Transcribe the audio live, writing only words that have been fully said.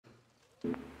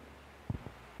Hello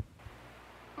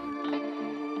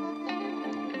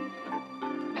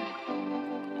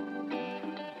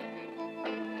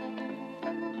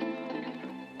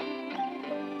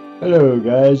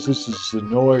guys, this is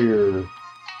Xenoyer,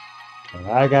 and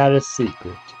I got a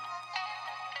secret.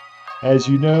 As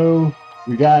you know,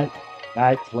 we got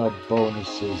nightclub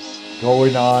bonuses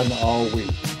going on all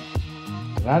week.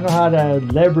 And I know how to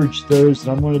leverage those,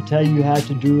 and I'm going to tell you how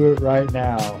to do it right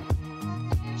now.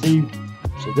 See,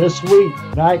 so this week,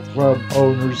 nightclub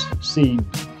owners see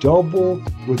double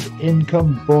with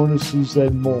income bonuses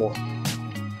and more.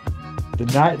 The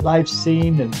nightlife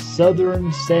scene in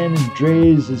southern San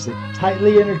Andreas is a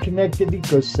tightly interconnected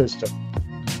ecosystem.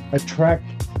 Attract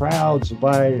crowds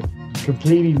by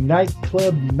completing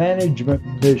nightclub management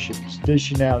missions,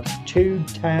 dishing out 2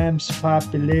 times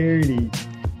popularity.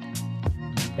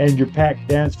 And your packed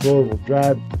dance floor will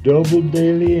drive double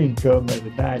daily income at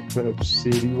the nightclubs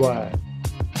citywide.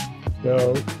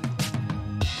 So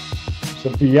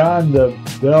beyond the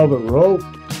velvet rope,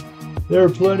 there are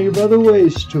plenty of other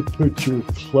ways to put your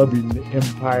clubbing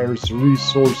empire's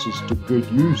resources to good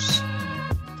use.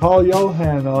 Call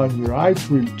Johan on your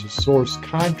iFruit to source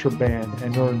contraband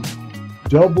and earn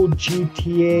double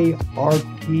GTA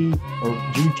RP or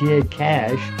GTA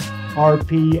cash,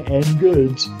 RP, and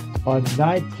goods on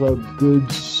nightclub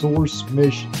goods source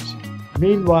missions.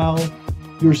 Meanwhile,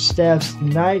 your staff's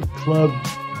nightclub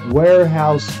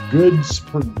warehouse goods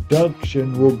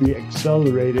production will be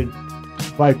accelerated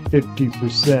by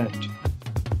 50%.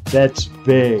 That's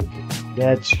big.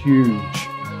 That's huge.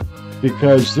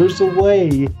 Because there's a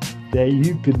way that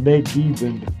you can make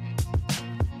even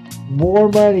more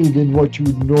money than what you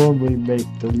would normally make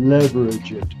to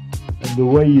leverage it. And the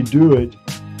way you do it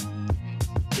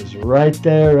is right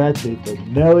there at the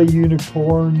Vanilla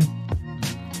Unicorn.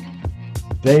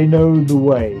 They know the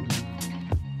way.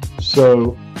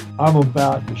 So I'm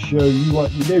about to show you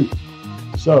what you do.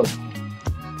 So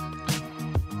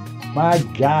my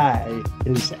guy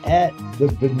is at the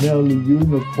Vanilla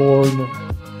Unicorn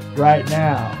right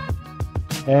now,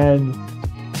 and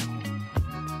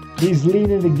he's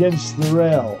leaning against the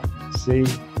rail. See,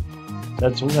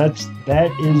 that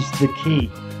is the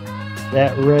key.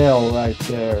 That rail right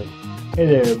there. Hey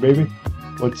there, baby.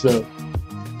 What's up?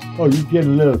 Oh, you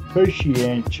getting a little pushy,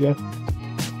 ain't you?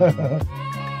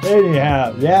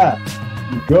 Anyhow, yeah,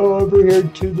 you go over here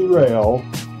to the rail.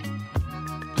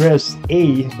 Press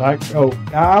E,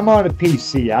 I'm on a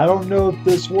PC. I don't know if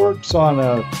this works on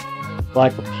a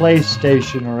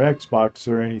PlayStation or Xbox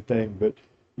or anything, but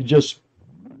you just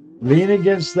lean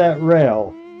against that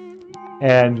rail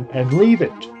and leave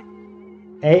it.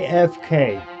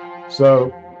 AFK.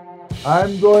 So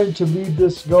I'm going to leave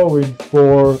this going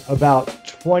for about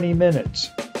 20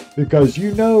 minutes, because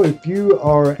if you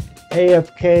are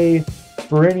AFK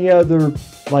for any other,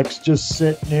 like just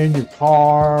sitting in your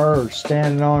car or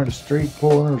standing on a street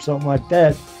corner or something like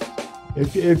that,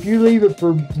 if you leave it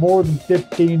for more than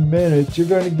 15 minutes, you're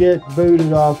going to get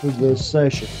booted off of the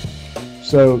session.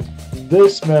 So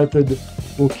this method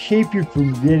will keep you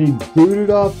from getting booted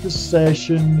off the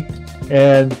session,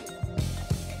 and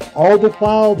all the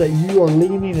while that you are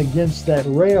leaning against that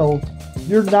rail,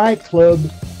 your nightclub,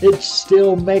 it's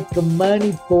still making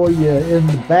money for you in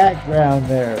the background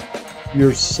there.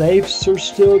 Your safes are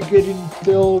still getting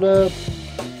filled up.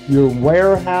 Your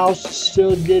warehouse is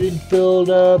still getting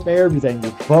filled up. Everything.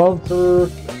 Your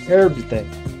bunker. Everything.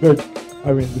 But,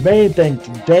 the main thing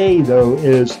today, though,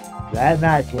 is that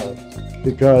nightclub.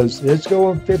 Because it's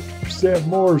going 50%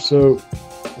 more. So,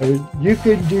 you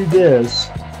can do this.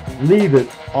 Leave it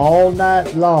all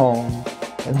night long.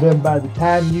 And then by the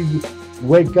time you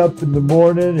wake up in the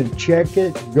morning and check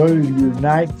it, go to your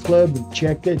nightclub and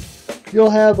check it,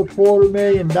 you'll have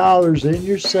 $250,000 in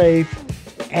your safe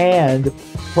and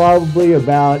probably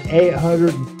about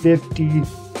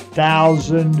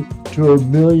 $850,000 to $1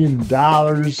 million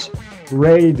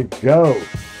ready to go.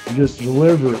 You just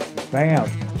deliver it, bam,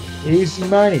 easy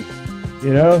money,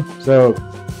 So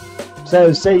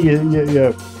say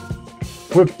you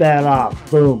whip that off,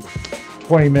 boom,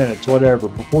 20 minutes, whatever,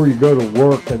 before you go to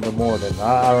work in the morning.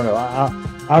 I don't know.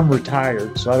 I'm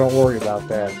retired, so I don't worry about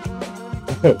that.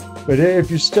 But if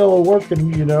you're still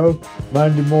working,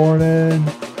 Monday morning,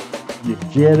 you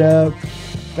get up,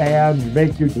 bam, you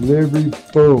make your delivery,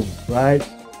 boom, right?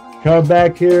 Come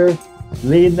back here,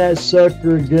 lean that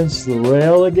sucker against the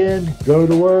rail again, go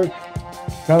to work,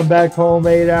 come back home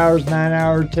 8 hours, 9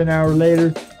 hours, 10 hours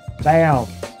later, bam,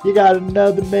 you got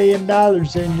another $1 million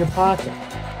in your pocket.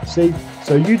 See,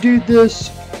 so you do this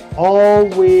all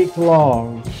week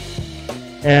long,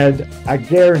 and I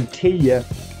guarantee you,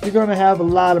 you're going to have a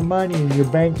lot of money in your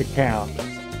bank account.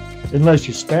 Unless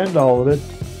you spend all of it.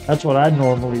 That's what I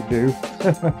normally do.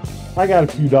 I got a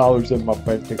few dollars in my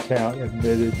bank account,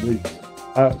 admittedly.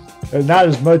 Not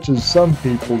as much as some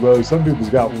people, though. Some people's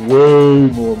got way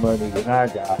more money than I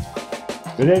got.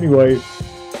 But anyway,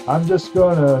 I'm just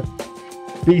going to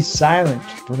be silent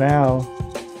for now.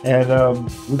 And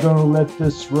we're going to let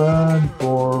this run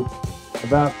for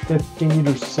about 15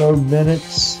 or so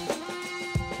minutes.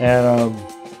 And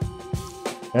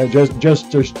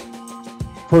just to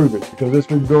prove it, because it's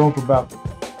been going for about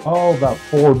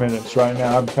 4 minutes right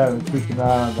now. I'm kind of keeping an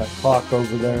eye on that clock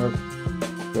over there.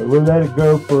 So we'll let it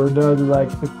go for another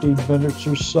like 15 minutes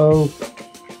or so,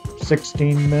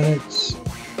 16 minutes.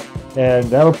 And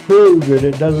that'll prove that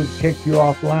it doesn't kick you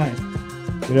offline.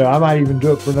 You know, I might even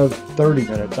do it for another 30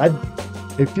 minutes.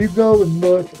 If you go and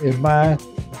look in my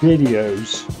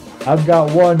videos, I've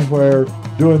got one where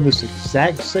doing this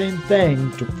exact same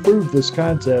thing to prove this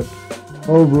concept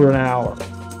over an hour.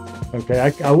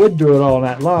 Okay, I would do it all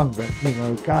night long, but you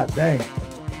know, god dang.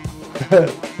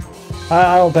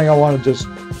 I don't think I want to just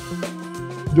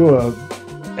do a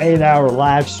 8-hour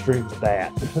live stream of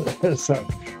that. So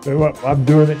I'm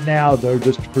doing it now though,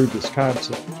 just to prove this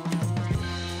concept.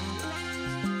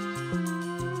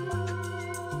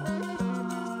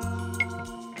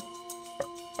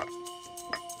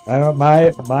 I don't,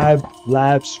 my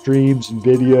live streams and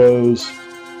videos,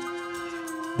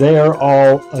 they are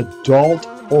all adult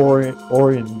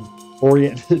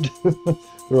oriented.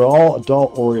 They're all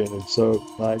adult oriented. So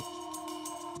like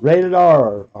rated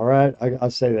R. All right, I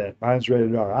say that mine's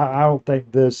rated R. I don't think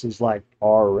this is like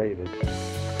R rated,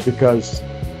 because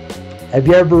have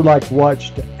you ever like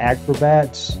watched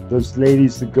acrobats? Those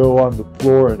ladies that go on the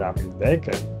floor and I mean they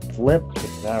can flip.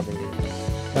 I mean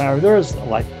there's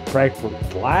like practically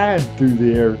flying through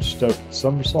the air and stuff,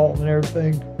 somersault and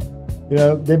everything. You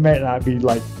know, they may not be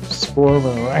like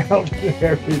squirming around and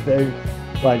everything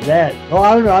like that. Oh,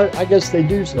 I don't know. I guess they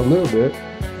do a little bit,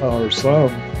 or some,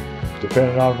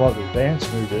 depending on what the dance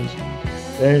move is.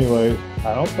 Anyway,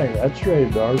 I don't think that's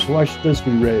rated R. So why should this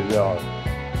be rated R?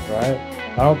 Right?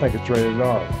 I don't think it's rated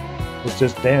R. It's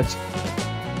just dancing.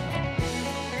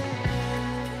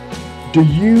 Do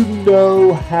you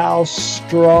know how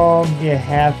strong you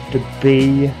have to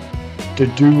be to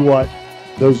do what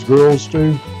those girls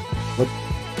do?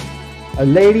 A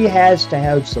lady has to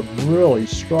have some really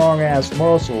strong-ass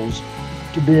muscles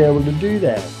to be able to do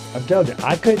that. I'm telling you,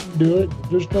 I couldn't do it.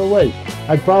 There's no way.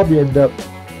 I'd probably end up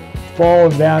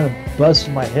falling down and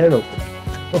busting my head open.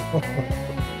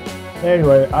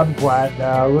 Anyway, I'm quiet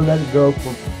now. We'll let it go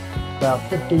for about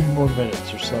 15 more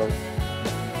minutes or so.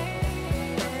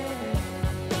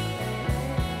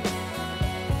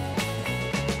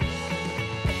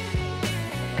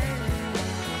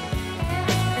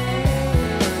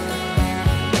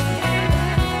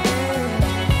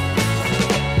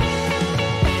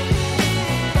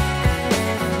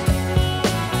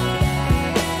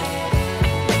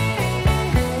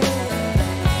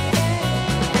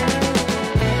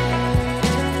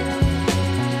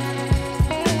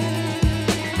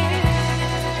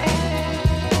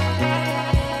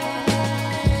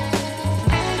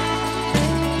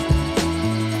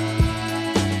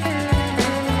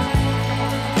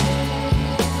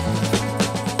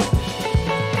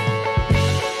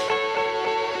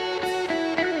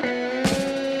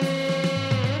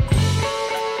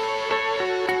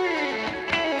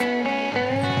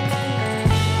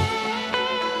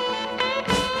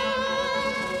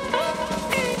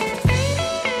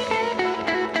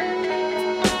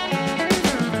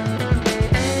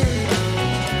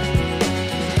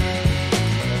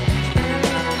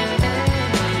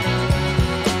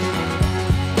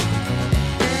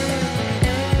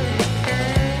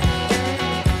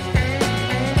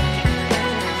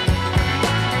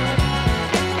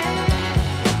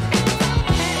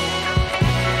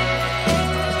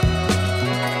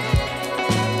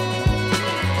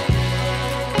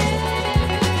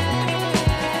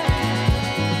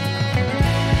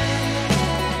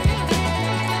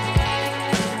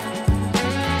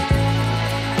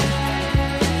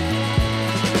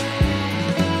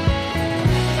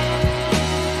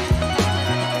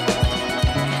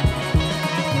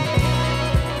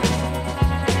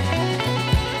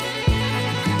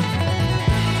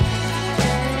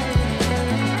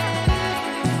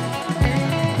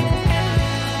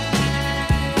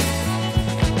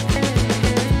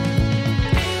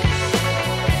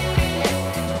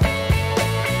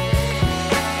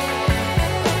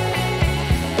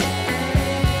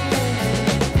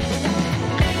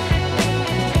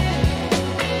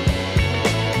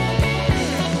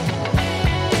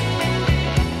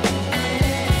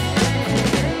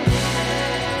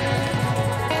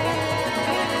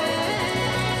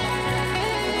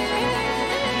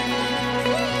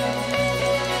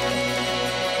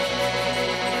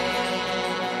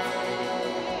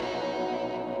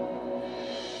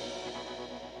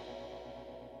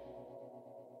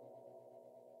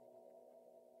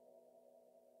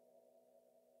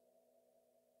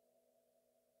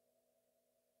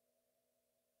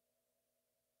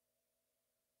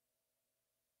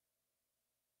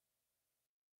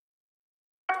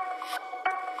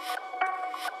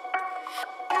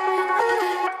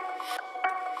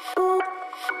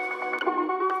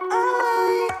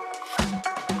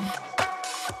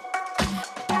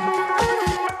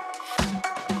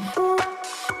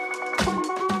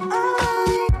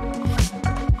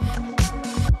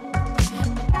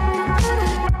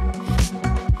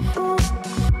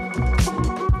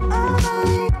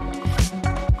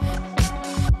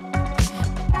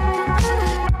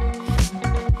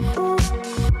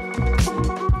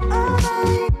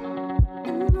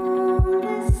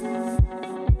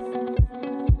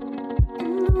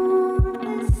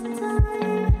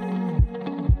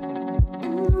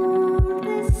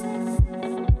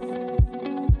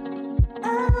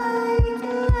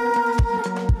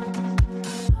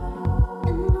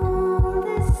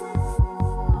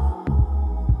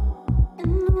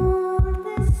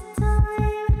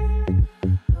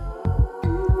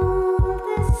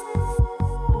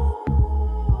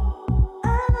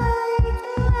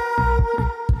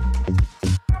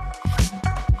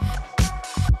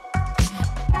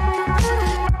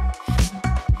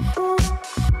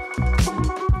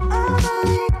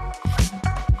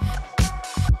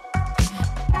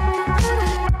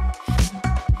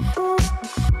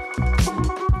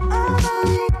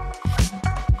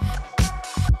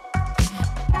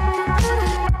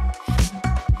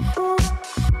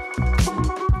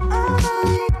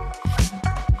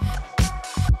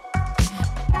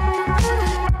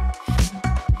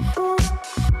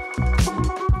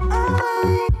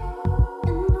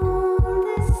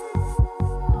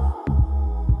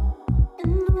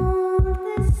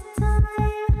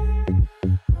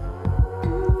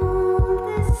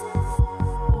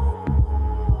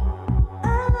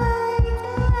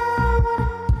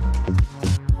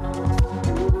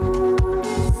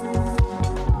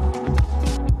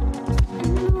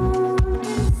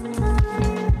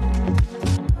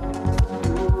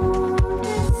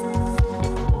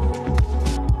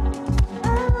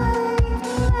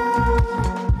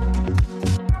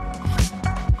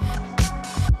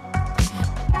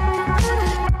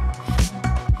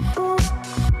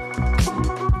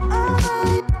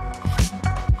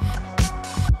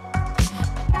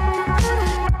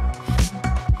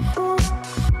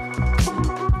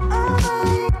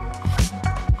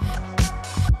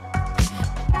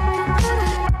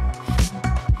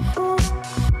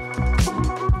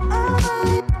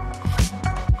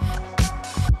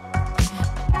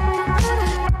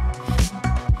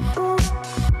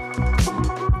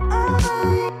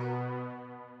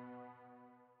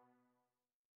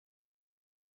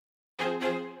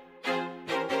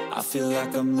 I feel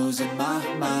like I'm losing my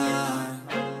mind.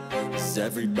 Is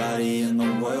everybody in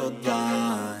the world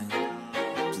blind?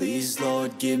 Please,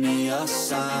 Lord, give me a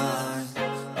sign,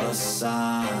 a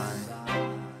sign.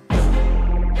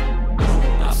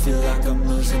 I feel like I'm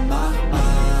losing my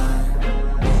mind.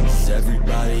 Is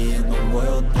everybody in the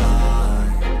world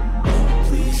blind?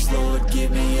 Please, Lord,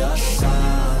 give me a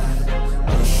sign,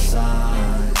 a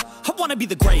sign. I wanna be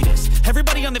the greatest.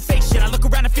 Everybody on the fake shit. I look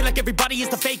around and feel like everybody is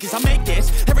the fakest. I make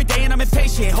this every day and I'm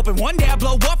impatient, hoping one day I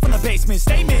blow up from the basement.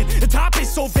 Statement, the top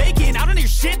is so vacant. I don't hear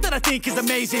shit that I think is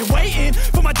amazing. Waiting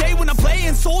for my day when I'm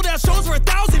playing sold out shows for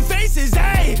 1,000 faces.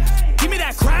 Hey, give me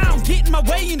that crown, get in my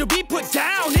way and to be put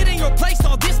down. It ain't your place,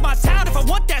 all this my town. If I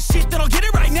want that shit, then I'll get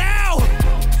it right now.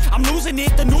 I'm losing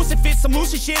it, the noose it fits, I'm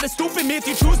losing shit. A stupid myth,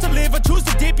 you choose to live or choose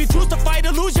to dip. You choose to fight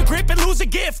or lose your grip and lose a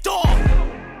gift.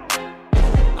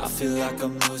 I feel like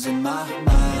I'm losing my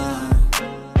mind.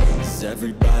 Is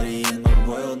everybody in the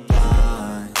world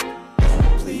blind?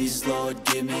 Please, Lord,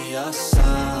 give me a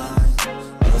sign,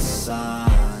 a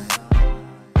sign.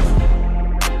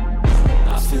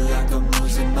 I feel like I'm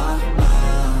losing my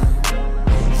mind.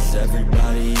 Is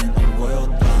everybody in the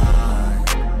world blind?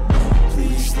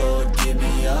 Please, Lord, give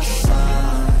me a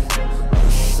sign,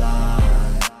 a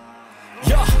sign.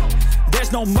 Yeah.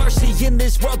 There's no mercy in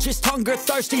this world, just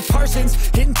hunger-thirsty persons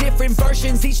in different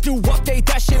versions. Each new update,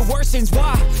 that shit worsens.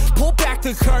 Why? Pull back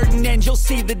the curtain and you'll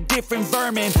see the different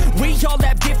vermin. We all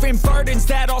have different burdens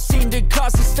that all seem to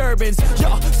cause disturbance.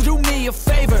 Yo, so do me a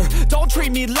favor, don't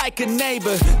treat me like a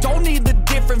neighbor. Don't need the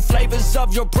different flavors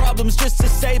of your problems just to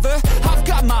savor. I've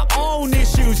got my own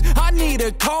issues, I need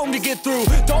a comb to get through.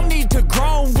 Don't need to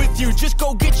groan with you, just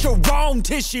go get your own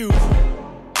tissue.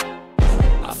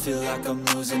 I feel like I'm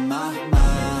losing my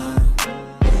mind.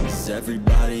 Is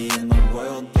everybody in the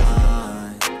world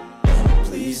blind?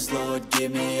 Please, Lord,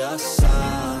 give me a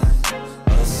sign,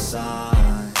 a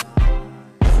sign.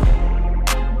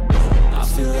 I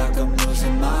feel like I'm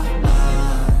losing my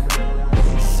mind.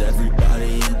 Is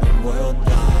everybody in the world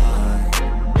blind?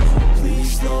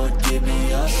 Please, Lord, give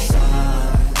me a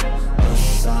sign, a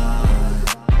sign.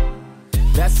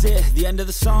 That That's it, the end of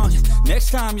the song. Next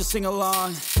time you'll sing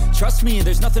along. Trust me,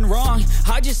 there's nothing wrong.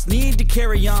 I just need to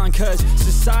carry on, cause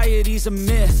society's a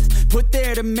myth put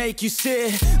there to make you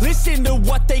sit. Listen to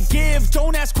what they give.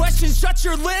 Don't ask questions, shut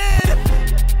your lid.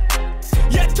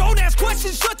 Yeah, don't ask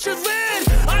questions, shut your lid.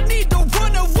 I need to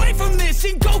run away from this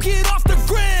and go get off the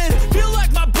grid. Feel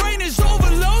like my brain is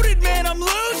overloaded, man, I'm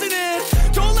losing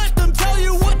it. Don't let them tell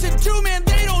you what to do, man,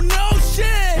 they don't know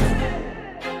shit.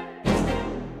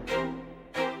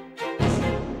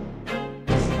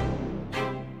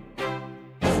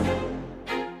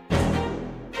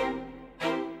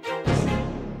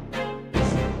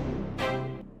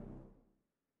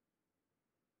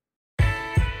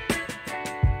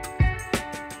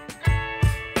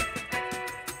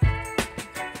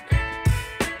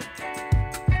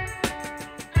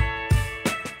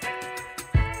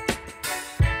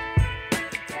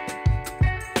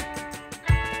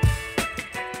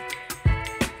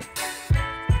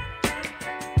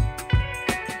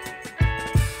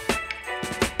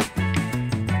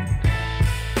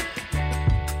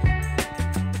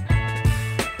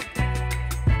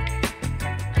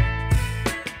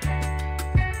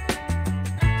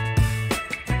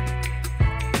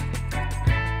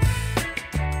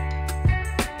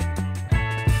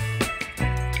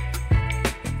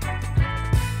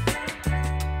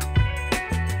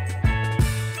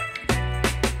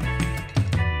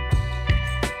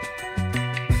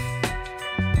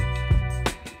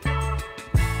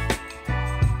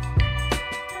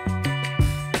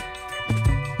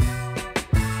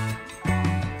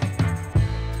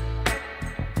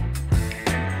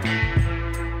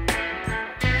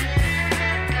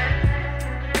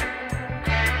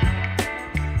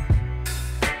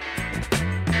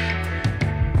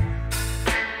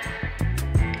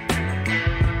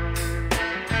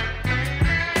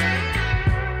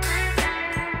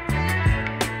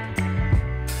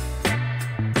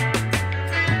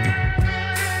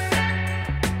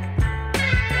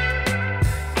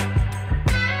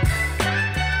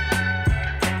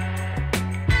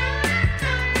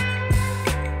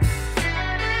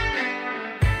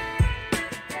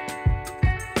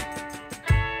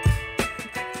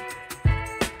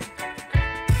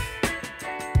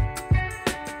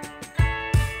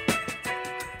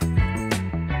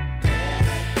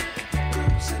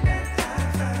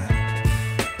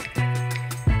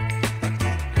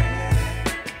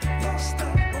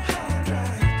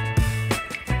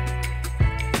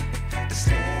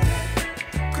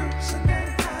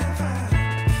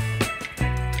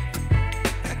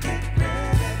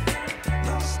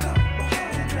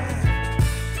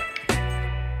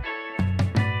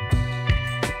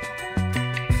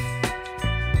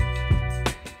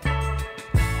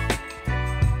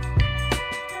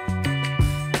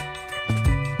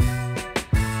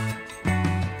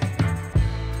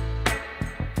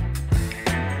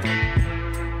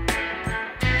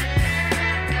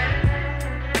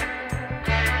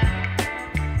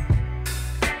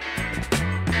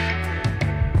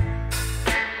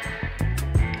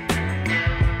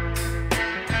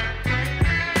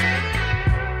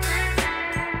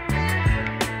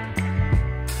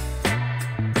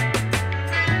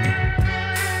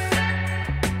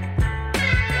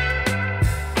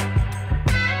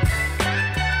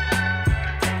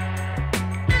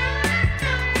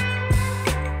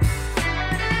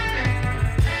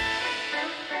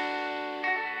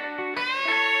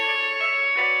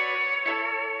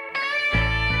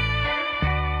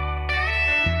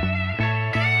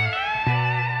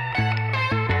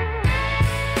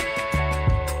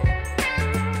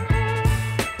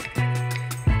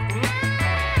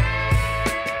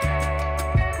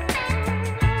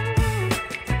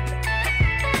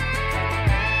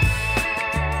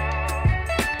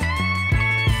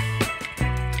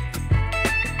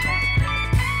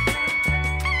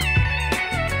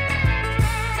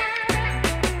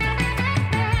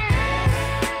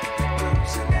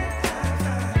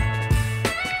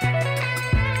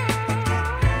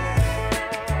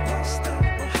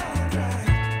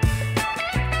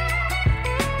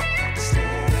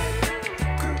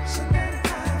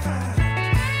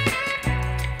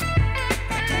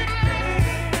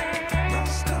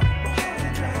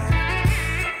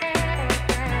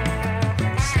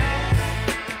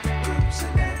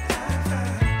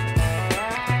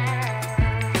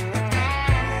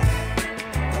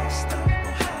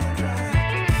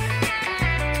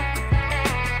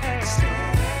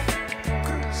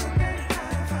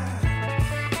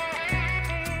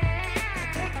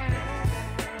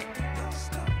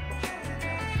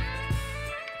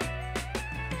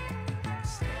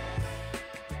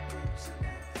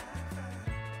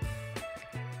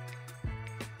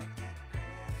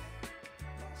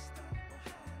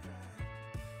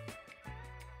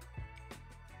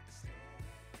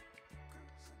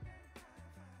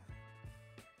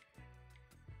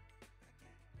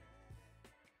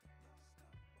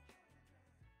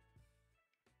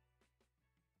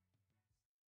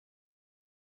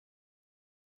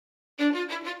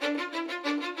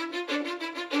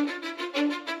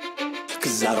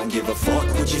 Cause I don't give a fuck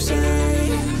what you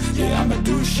say. Yeah, I'ma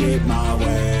do shit my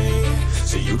way.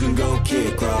 So you can go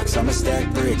kick rocks, I'ma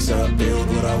stack bricks up, build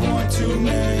what I want to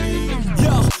make.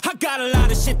 Yo, I got a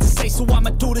lot of shit to say, so I'ma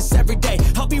do this every day.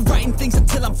 I'll be writing things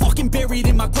until I'm fucking buried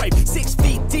in my grave. 6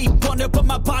 feet deep under, but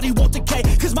my body won't decay.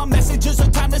 Cause my messages are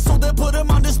timeless, so they'll put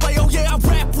them on display. Oh yeah, I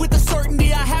rap with a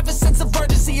certainty, I have a sense of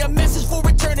urgency. A message for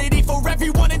eternity, for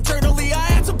everyone internally. I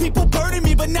had some people burning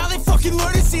me, but now they fucking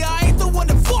learn to see I ain't the one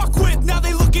to fuck with. Now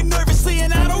they looking nervously,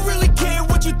 and I don't really care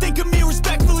what you think of me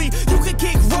respectfully. You can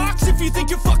kick rocks if you think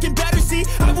you're fucking better, see.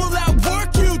 I will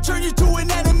outwork you, turn you to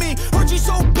an enemy. Hurt you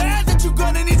so bad that you're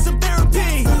gonna need some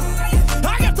therapy.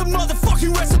 I got the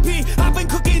motherfucking recipe. I've been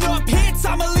cooking up hits,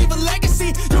 I'ma leave a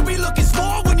legacy. You'll be looking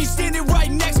small when you're standing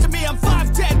right next to me. I'm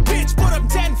 5'10", bitch, but I'm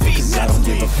 10 feet next to me. I don't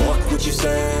give a fuck what you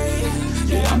say.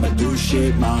 Yeah, I'ma do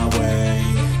shit my way.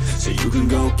 So you can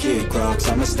go kick rocks,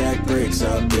 I'ma stack bricks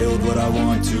up, build what I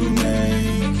want to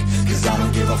make. Cause I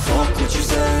don't give a fuck what you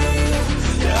say.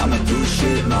 Yeah, I'ma do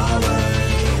shit my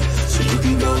way. So you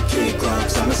can go kick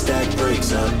rocks, I'ma stack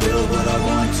bricks up, build what I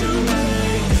want to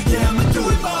make. Yeah, I'ma do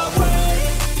it my way.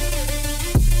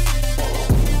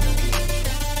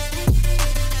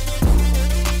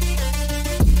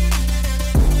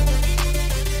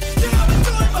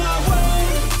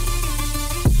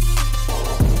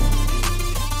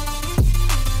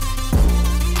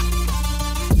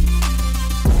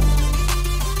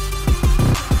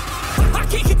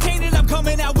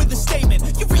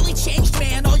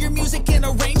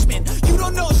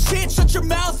 Shut your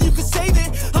mouth, you can save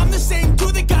it. I'm the same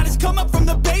dude that got his come up from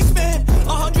the basement.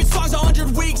 100 songs,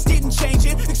 100 weeks, didn't change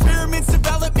it. Experiments,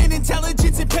 development,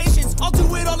 intelligence, and patience. I'll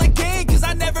do it all again, cause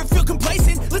I never feel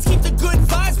complacent. Let's keep the good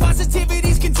vibes,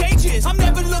 positivity's contagious. I'm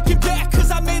never looking back, cause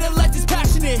I made a life that's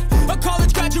passionate. A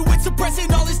college graduate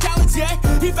suppressing all his talents, yeah.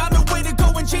 He found a way to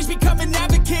go and change, become an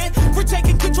advocate. For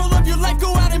taking control of your life,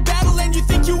 go out and battle. And you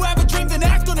think you have a dream, then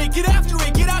act on it. Get after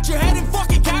it, get out your head and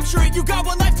fucking capture it. You got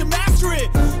one life to master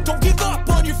it. Don't give up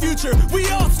on your future. We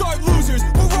all start losers.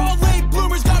 We're all late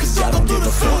bloomers. Gotta struggle through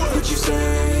the sewer. What you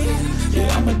say?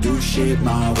 Yeah, I'ma do shit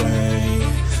my way.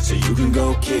 So you can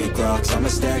go kick rocks, I'ma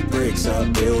stack bricks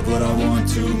up, build what I want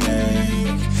to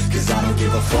make. Cause I don't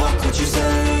give a fuck what you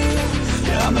say.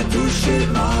 Yeah, I'ma do shit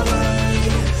my way.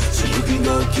 So you can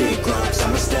go kick rocks,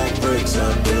 I'ma stack bricks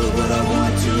up, build what I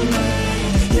want to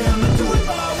make. Yeah, I'ma do it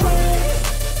my way.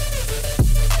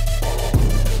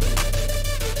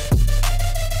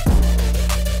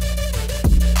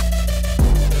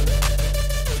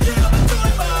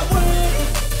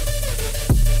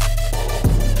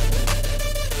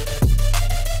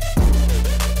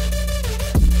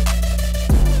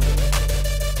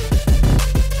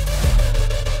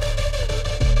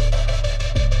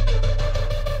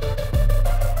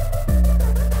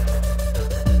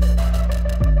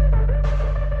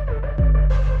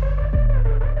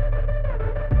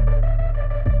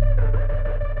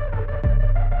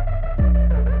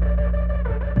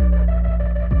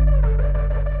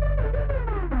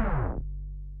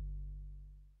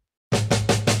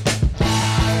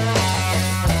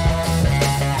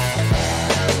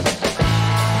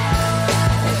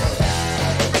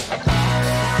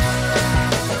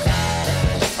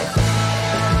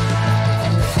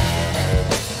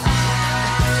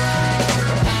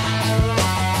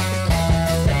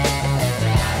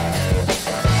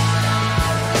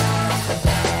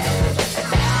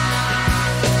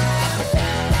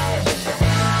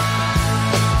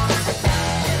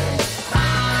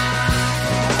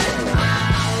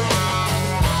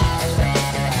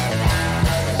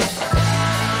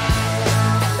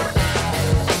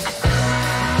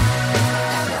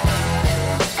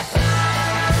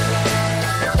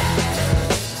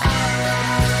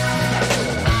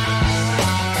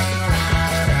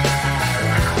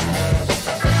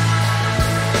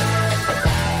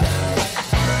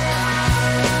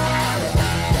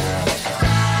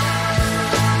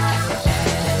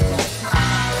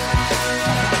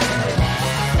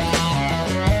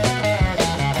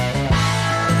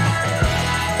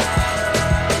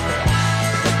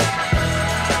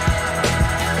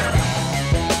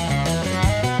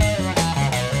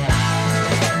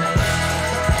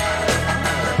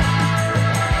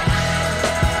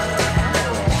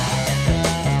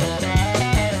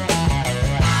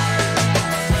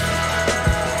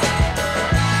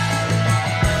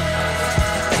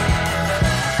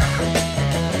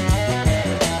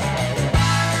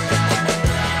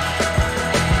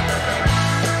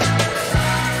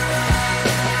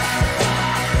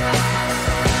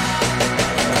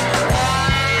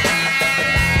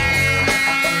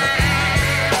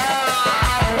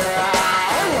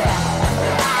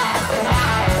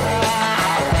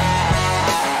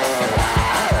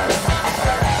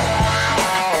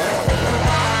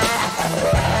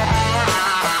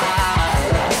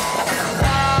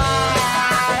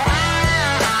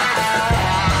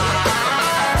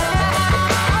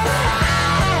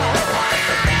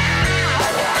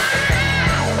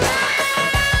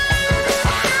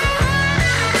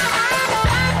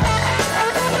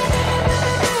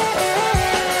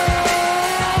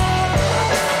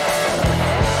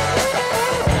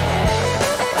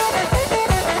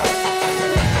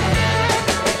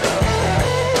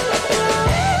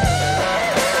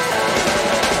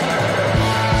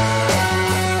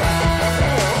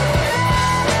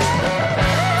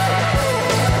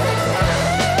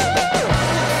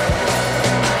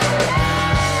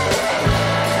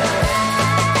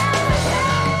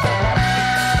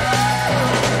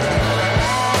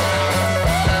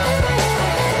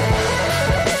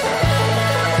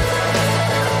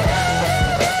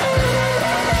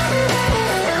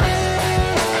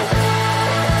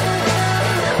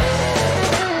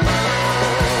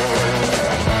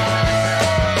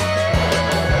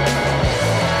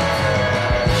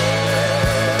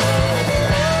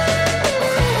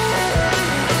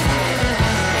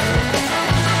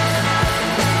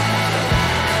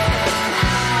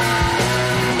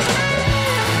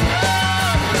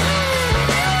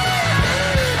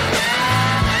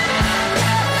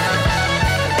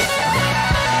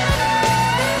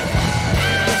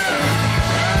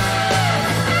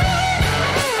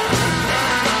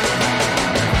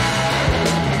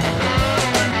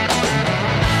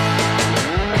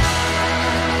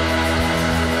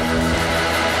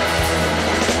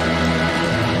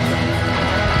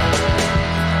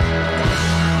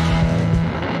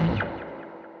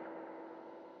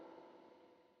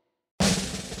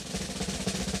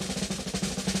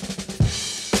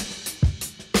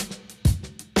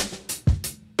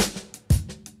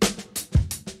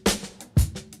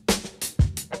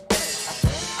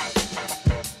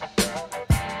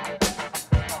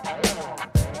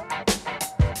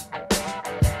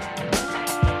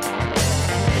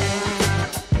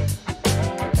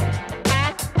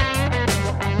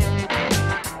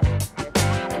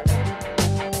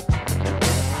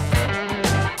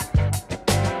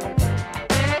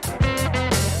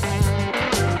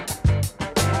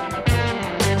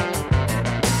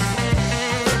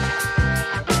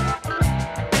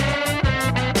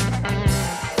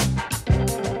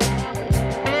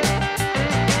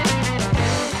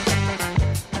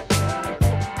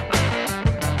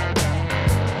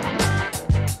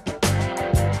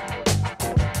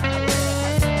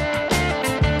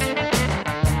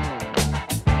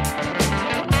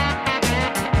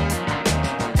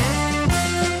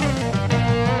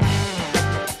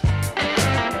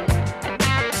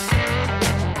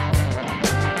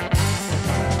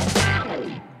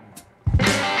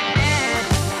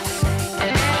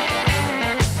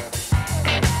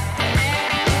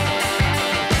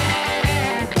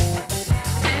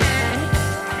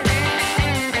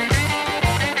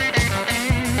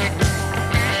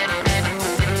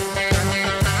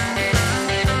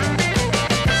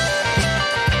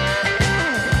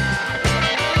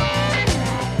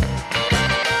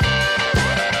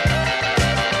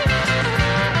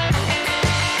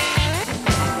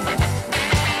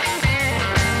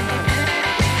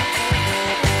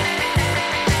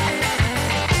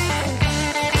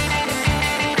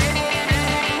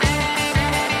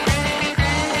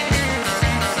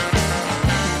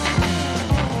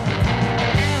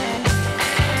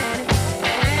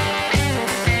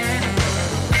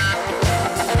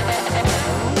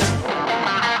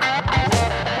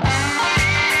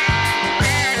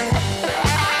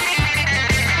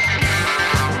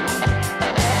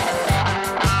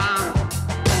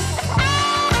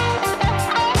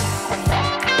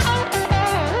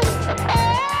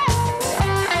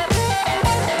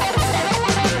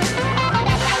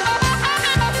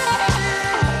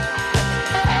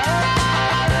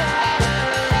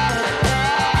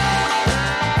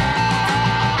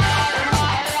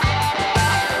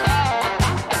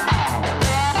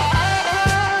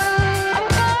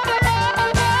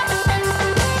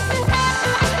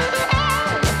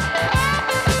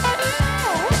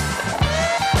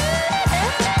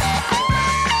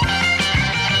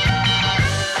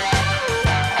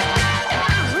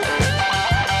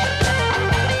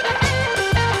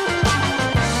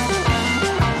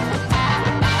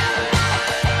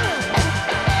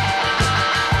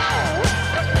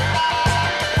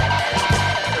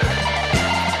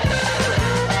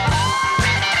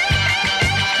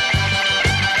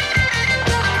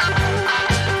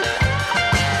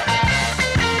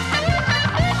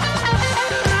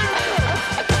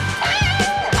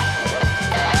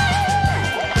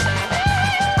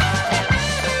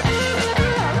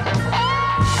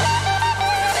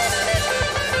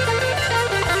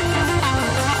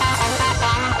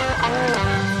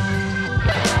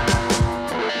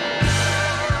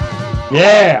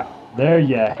 Yeah, there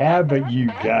you have it, you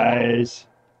guys.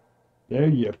 There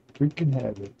you freaking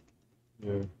have it.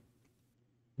 Yeah.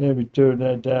 Let me turn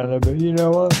that down a little bit. You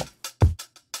know what?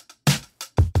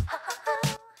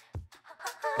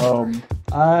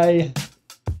 I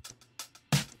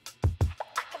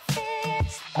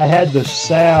had the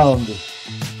sound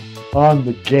on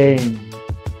the game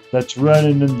that's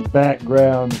running in the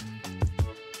background.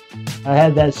 I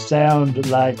had that sound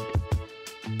like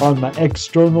on my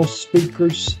external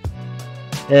speakers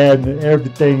and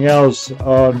everything else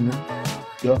on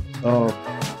the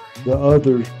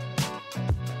other.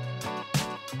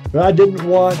 But I didn't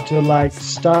want to like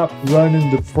stop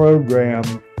running the program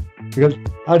because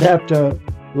I'd have to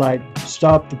like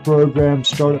stop the program,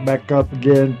 start it back up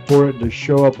again for it to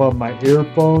show up on my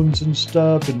earphones and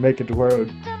stuff and make it to where it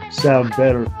would sound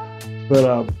better.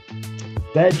 But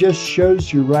that just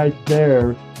shows you right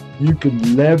there, you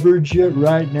can leverage it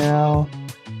right now.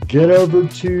 Get over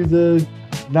to the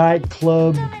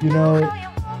nightclub, you know,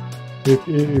 if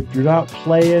you're not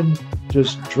playing,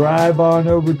 just drive on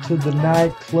over to the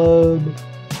nightclub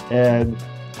and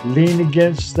lean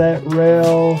against that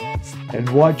rail and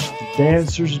watch the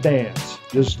dancers dance.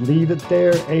 Just leave it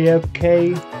there,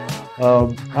 AFK.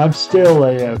 I'm still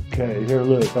AFK. Here,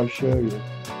 look, I'll show you.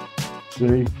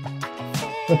 See?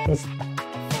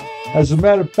 As a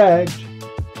matter of fact,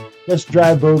 let's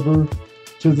drive over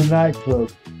to the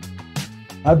nightclub.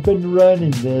 I've been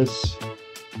running this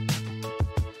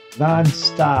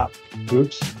non-stop.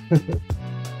 Oops.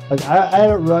 I had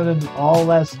it running all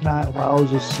last night while I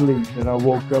was asleep, and I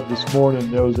woke up this morning,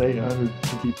 there was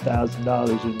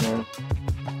 $850,000 in there.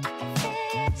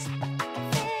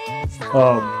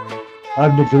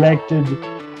 I've neglected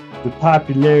the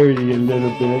popularity a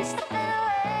little bit.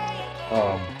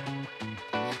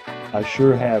 I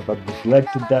sure have. I've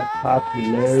neglected that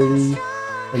popularity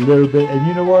a little bit. And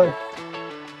you know what?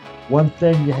 One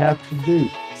thing you have to do.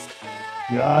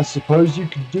 Yeah, I suppose you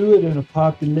could do it in a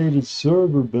populated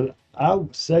server, but I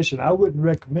wouldn't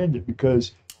recommend it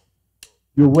because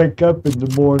you'll wake up in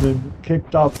the morning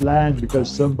kicked offline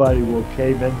because somebody will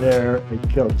came in there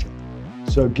and killed you.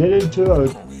 So get into a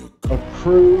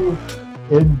crew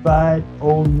invite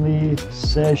only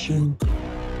session,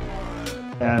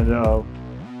 and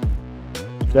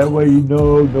that way you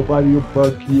know nobody will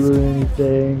bug you or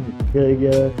anything, kill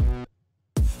you.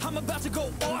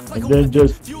 And then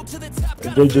just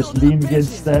lean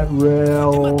against that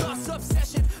rail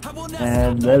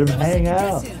and let them hang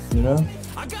out, you know?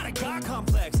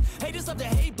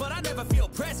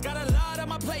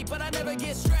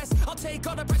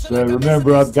 So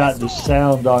remember, I've got the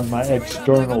sound on my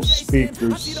external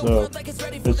speakers, so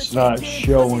it's not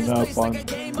showing up on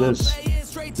this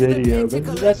video. But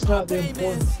that's not the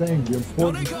important thing. The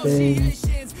important thing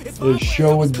is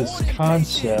showing this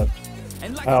concept,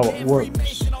 how it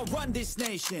works,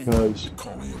 because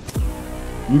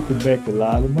you can make a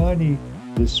lot of money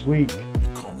this week.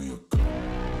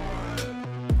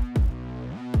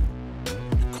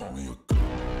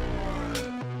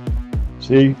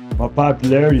 See, my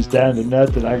popularity's down to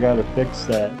nothing. I gotta fix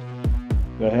that.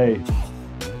 But hey,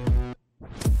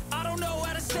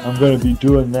 I'm gonna be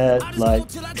doing that like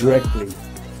directly.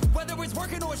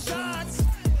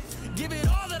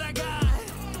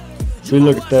 See,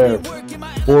 look at there,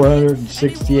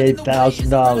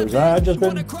 $468,000. I just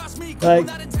been like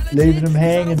leaving them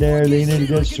hanging there, leaning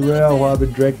against the rail while I've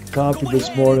been drinking coffee this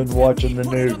morning, watching the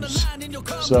news.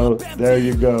 So there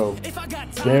you go.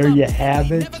 There you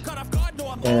have it.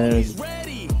 And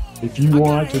if you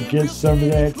want to get some of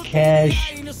that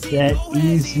cash, that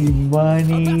easy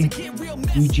money,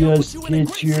 you just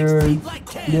get your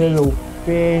little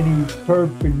fanny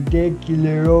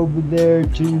perpendicular over there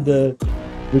to the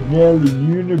vanilla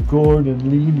unicorn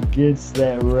and lean against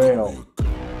that rail.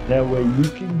 That way you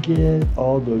can get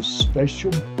all those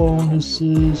special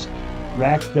bonuses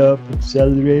racked up,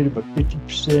 accelerated by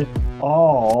 50%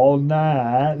 all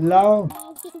night long.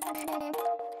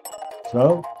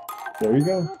 So, there you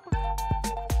go.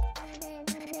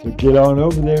 So get on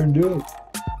over there and do it.